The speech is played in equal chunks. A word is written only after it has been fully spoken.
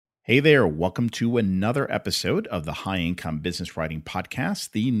Hey there, welcome to another episode of the High Income Business Writing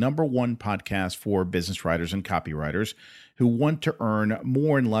Podcast, the number one podcast for business writers and copywriters who want to earn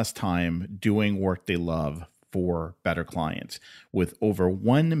more in less time doing work they love for better clients, with over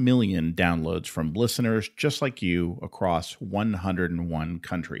 1 million downloads from listeners just like you across 101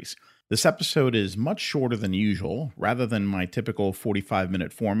 countries. This episode is much shorter than usual. Rather than my typical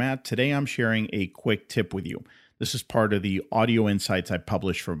 45-minute format, today I'm sharing a quick tip with you. This is part of the audio insights I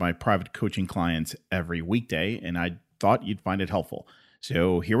publish for my private coaching clients every weekday, and I thought you'd find it helpful.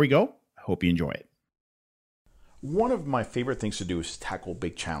 So here we go. I hope you enjoy it. One of my favorite things to do is tackle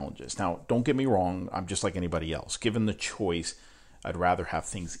big challenges. Now, don't get me wrong, I'm just like anybody else. Given the choice, I'd rather have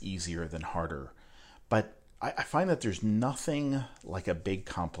things easier than harder. But I find that there's nothing like a big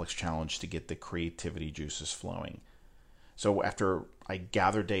complex challenge to get the creativity juices flowing. So after I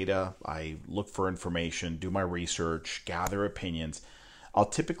gather data, I look for information, do my research, gather opinions, I'll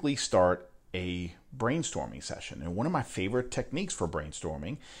typically start a brainstorming session. And one of my favorite techniques for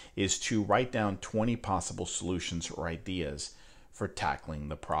brainstorming is to write down 20 possible solutions or ideas for tackling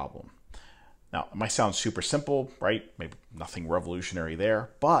the problem. Now, it might sound super simple, right? Maybe nothing revolutionary there,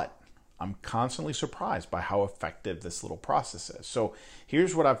 but I'm constantly surprised by how effective this little process is. So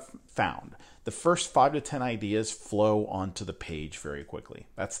here's what I've found. The first 5 to 10 ideas flow onto the page very quickly.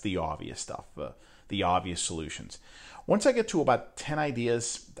 That's the obvious stuff, the obvious solutions. Once I get to about 10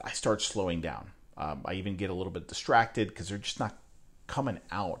 ideas, I start slowing down. I even get a little bit distracted because they're just not coming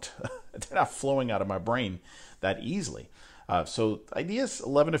out. They're not flowing out of my brain that easily. So ideas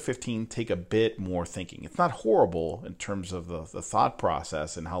 11 to 15 take a bit more thinking. It's not horrible in terms of the thought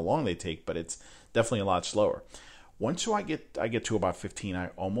process and how long they take, but it's definitely a lot slower. Once I get to about 15, I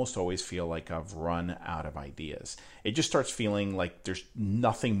almost always feel like I've run out of ideas. It just starts feeling like there's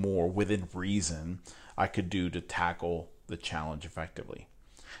nothing more within reason I could do to tackle the challenge effectively.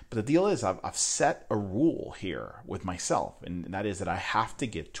 But the deal is I've set a rule here with myself, and that is that I have to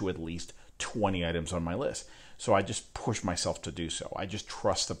get to at least 20 items on my list. So I just push myself to do so. I just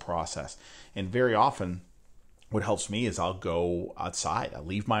trust the process. And very often what helps me is I'll go outside. I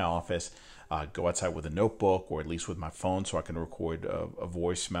leave my office, go outside with a notebook or at least with my phone so I can record a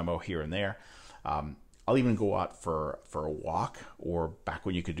voice memo here and there. I'll even go out for a walk, or back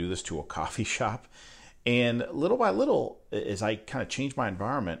when you could do this, to a coffee shop. And little by little, as I kind of change my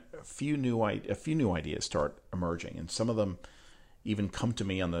environment, a few new ideas start emerging. And some of them even come to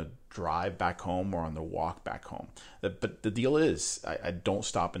me on the drive back home or on the walk back home. But the deal is I don't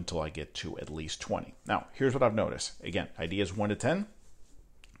stop until I get to at least 20. Now, here's what I've noticed. Again, ideas 1 to 10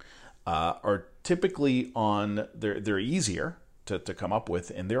 are typically on, they're easier to come up with,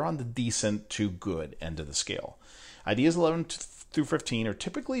 and they're on the decent to good end of the scale. Ideas 11 through 15 are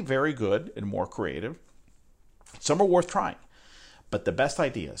typically very good and more creative. Some are worth trying. But the best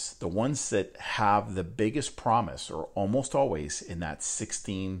ideas, the ones that have the biggest promise, are almost always in that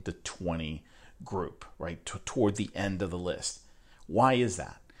 16 to 20 group, right, toward the end of the list. Why is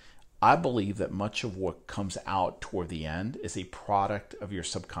that? I believe that much of what comes out toward the end is a product of your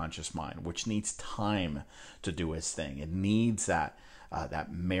subconscious mind, which needs time to do its thing. It needs that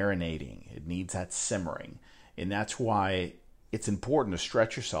marinating. It needs that simmering. And that's why it's important to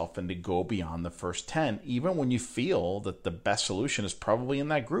stretch yourself and to go beyond the first 10, even when you feel that the best solution is probably in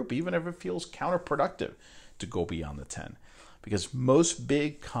that group, even if it feels counterproductive to go beyond the 10. Because most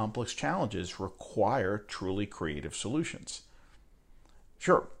big, complex challenges require truly creative solutions.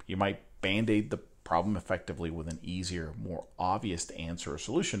 Sure, you might band-aid the problem effectively with an easier, more obvious answer or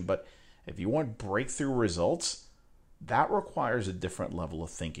solution, but if you want breakthrough results, that requires a different level of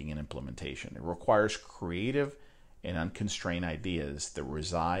thinking and implementation. It requires creative and unconstrained ideas that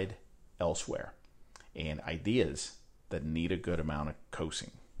reside elsewhere, and ideas that need a good amount of coaxing.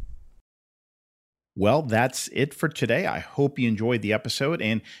 Well, that's it for today. I hope you enjoyed the episode,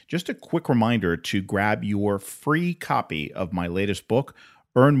 and just a quick reminder to grab your free copy of my latest book,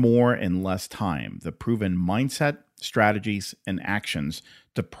 Earn More in Less Time: The Proven Mindset, Strategies, and Actions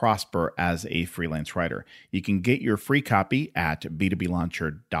to Prosper as a Freelance Writer. You can get your free copy at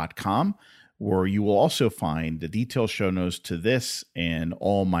b2blauncher.com, where you will also find the detailed show notes to this and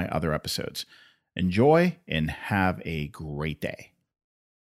all my other episodes. Enjoy and have a great day.